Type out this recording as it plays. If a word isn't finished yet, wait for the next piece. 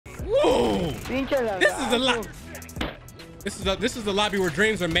Whoa! This is the lobby. This is the lobby where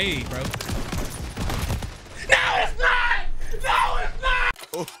dreams are made, bro. No, it's not! No, it's not!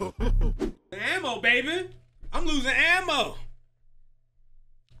 Ammo, baby. I'm losing ammo.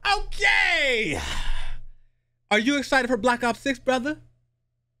 Okay. Are you excited for Black Ops 6, brother?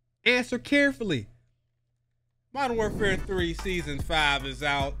 Answer carefully. Modern Warfare 3 Season 5 is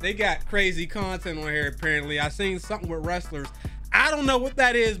out. They got crazy content on here, apparently. I seen something with wrestlers. I don't know what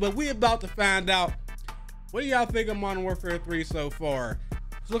that is, but we about to find out. What do y'all think of Modern Warfare 3 so far?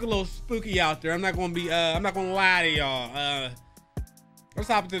 It's looking a little spooky out there. I'm not gonna lie to y'all. Let's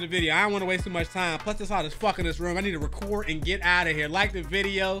hop into the video. I don't want to waste too much time. Plus, it's hot as fuck in this room. I need to record and get out of here. Like the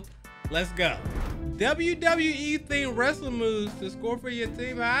video. Let's go. WWE themed wrestling moves to score for your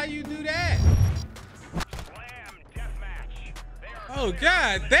team. How you do that? Oh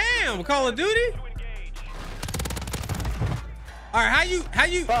god damn, Call of Duty? Alright, how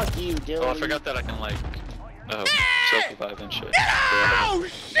you fuck you, dude. Oh, I forgot that I can like self-revive and shit. Oh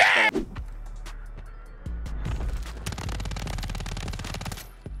shit!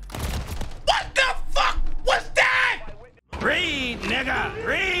 What the fuck was that? Read, nigga,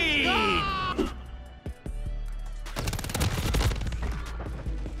 read!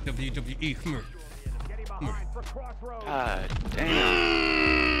 WWE, come here. God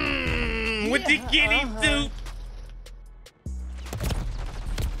damn. What did Kitty do?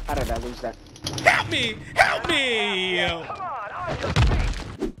 How did I lose that? Help me! Help me!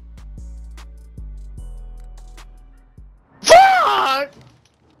 Fuck!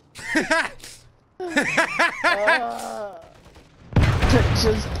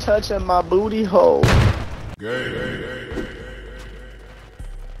 Just touching my booty hole.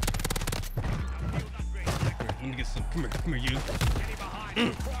 Let me get some. Come here, you.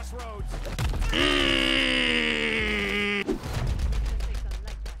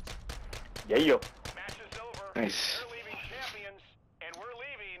 Yeah, yo. Nice.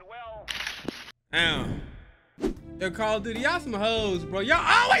 Damn. Yo, Call of Duty, y'all some hoes, bro. Y'all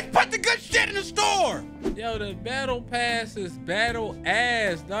always put the good shit in the store. Yo, the battle pass is battle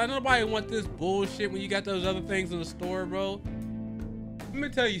ass, dog. Nobody want this bullshit when you got those other things in the store, bro. Let me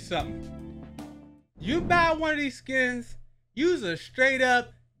tell you something. You buy one of these skins, use a straight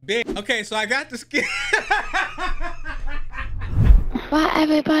up big. Okay, so I got the skin. Why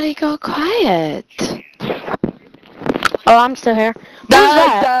everybody go quiet? Oh, I'm still here.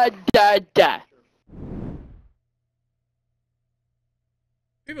 Da.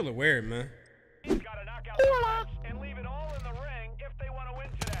 People are weird, man.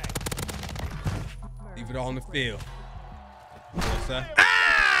 Leave it all in the field. What's up?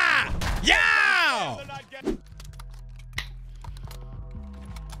 Ah! Yeah!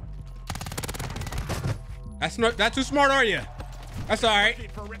 That's not too smart, are you? That's all right.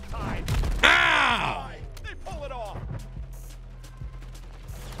 Ow!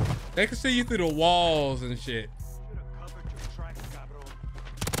 They can see you through the walls and shit.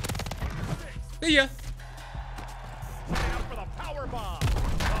 See ya. Powerbomb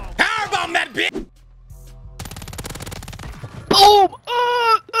that bitch! Boom!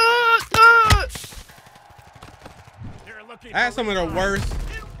 I had some of the worst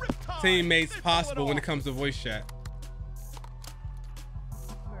teammates possible when it comes to voice chat.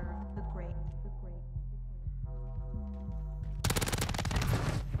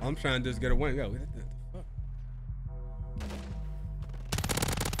 I'm trying to just get a win. Yo, what the fuck?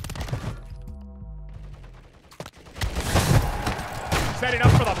 Setting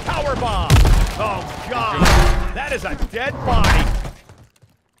up for the power bomb. Oh god, that is a dead body.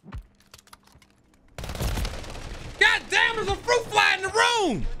 God damn, there's a fruit fly in the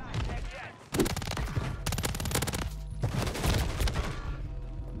room.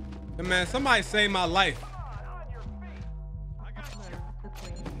 Hey, man, somebody saved my life.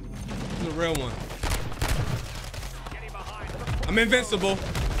 This is a real one. I'm invincible.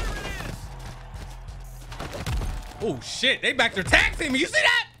 Oh shit, they back there tag teaming. You see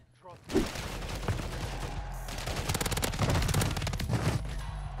that?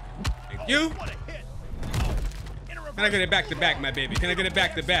 Thank you. Can I get it back to back, my baby? Can I get it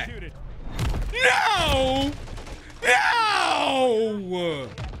back to back? No! No!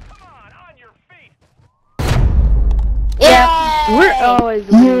 Yeah, we're always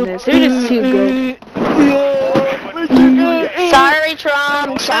doing this. We're just too good. Sorry,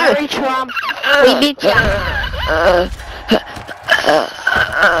 Trump. Sorry, Trump. We beat ya.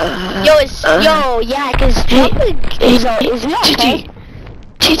 Yeah, cause Trump is okay.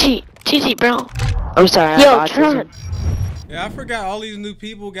 GG, bro. I'm sorry. Yo, Trump. Yeah, I forgot all these new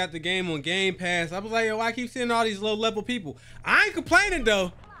people got the game on Game Pass. I was like, yo, I keep seeing all these low-level people. I ain't complaining,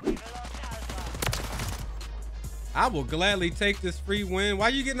 though. I will gladly take this free win. Why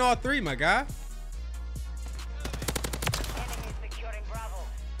are you getting all three, my guy?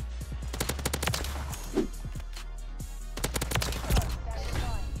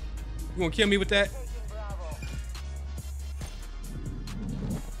 You gonna kill me with that?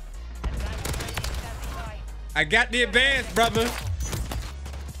 I got the advance, brother.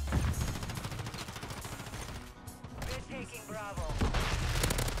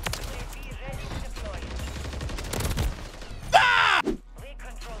 Ah!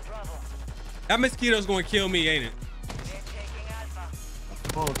 That mosquito's gonna kill me, ain't it?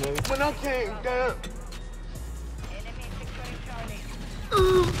 When I came down.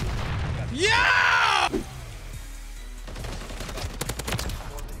 Yeah!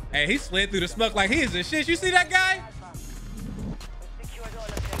 Hey, he slid through the smoke like he is the shit. You see that guy?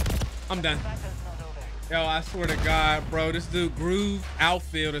 I'm done. Yo, I swear to God, bro, this dude Groove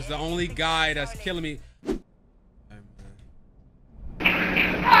Outfield is the only guy that's killing me.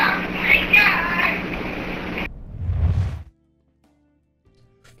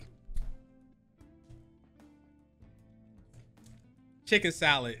 Chicken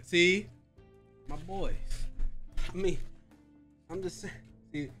salad. See? My boys. I mean, I'm just saying.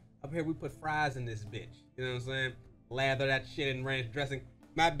 See, up here we put fries in this bitch. You know what I'm saying? Lather that shit in ranch dressing.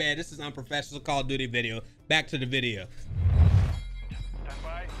 My bad. This is unprofessional Call of Duty video. Back to the video. Stand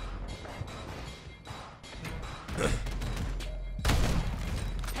by.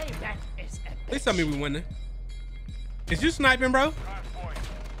 Hey, that is epic. Please tell me we winning. Is you sniping, bro?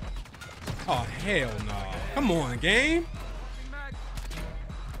 Oh, hell no. Come on, game.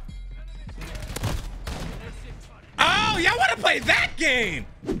 Oh, y'all want to play that game?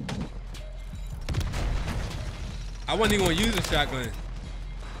 I wasn't even going to use a shotgun.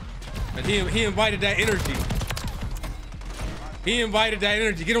 But he invited that energy. He invited that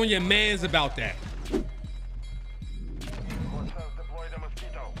energy. Get on your mans about that.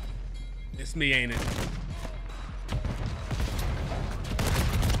 It's me, ain't it?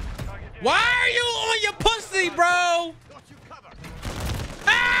 Why are you on your pussy, bro?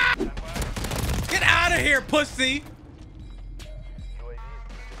 Ah! Get out of here, pussy.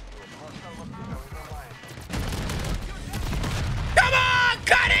 Come on,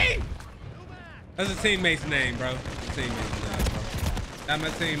 Cody! That's a teammate's name, bro. Teammate's name, bro. That's my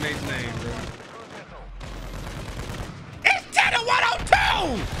teammate's name, bro. It's 10 to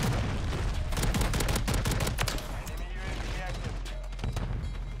 102!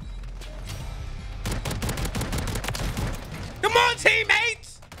 Come on,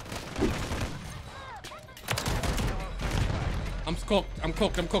 teammates! I'm cooked. I'm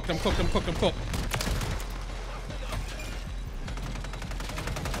cooked. I'm cooked. I'm cooked. I'm cooked. I'm cooked.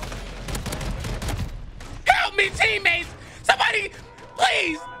 Help me, teammates! Somebody,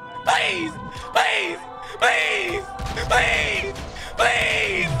 please, please, please, please, please,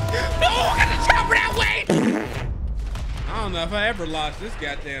 please! Oh, I got the chopper that way! I don't know if I ever lost this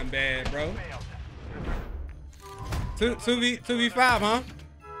goddamn bad, bro. 2v5, huh?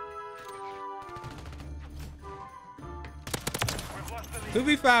 Two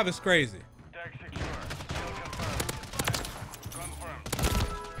v 5 is crazy.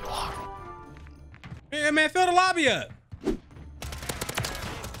 Yeah, man, fill the lobby up.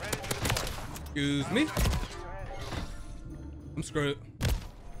 Excuse me. I'm screwed.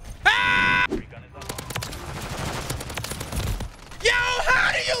 Ah! Yo,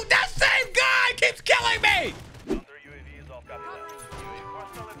 how do you? That same guy keeps killing me.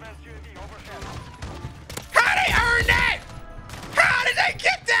 How they earn that? How did they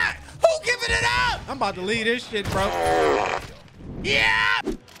get that? Who giving it up? I'm about to leave this shit, bro. Yeah.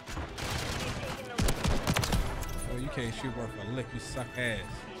 Oh, you can't shoot worth a lick. You suck ass.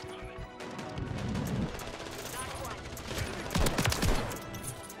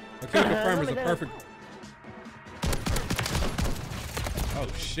 The kill confirm is a perfect. Oh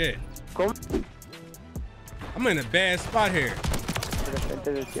shit. I'm in a bad spot here.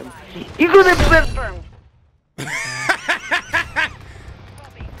 You gonna confirm?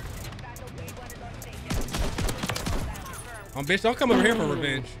 Oh, bitch, don't come over here for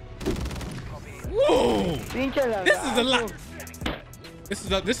revenge. Whoa! This is the lobby.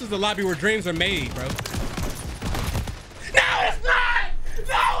 This is the lobby where dreams are made, bro. No, it's not!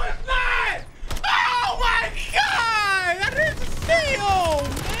 No, it's not! Oh my god! I didn't steal,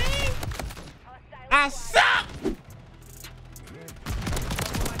 man! I suck!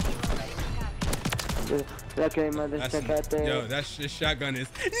 Yo, that shotgun is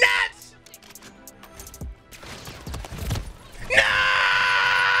nuts!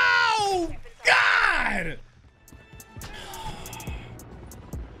 No! God!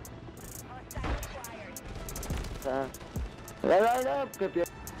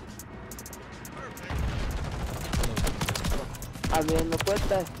 Abriendo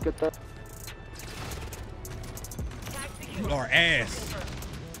puertas, que todo. You are ass.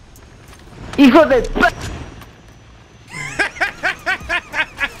 Hijo de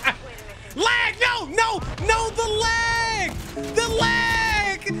Lag! No! No! No! The lag! The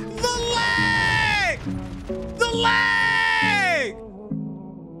lag! The lag! The lag!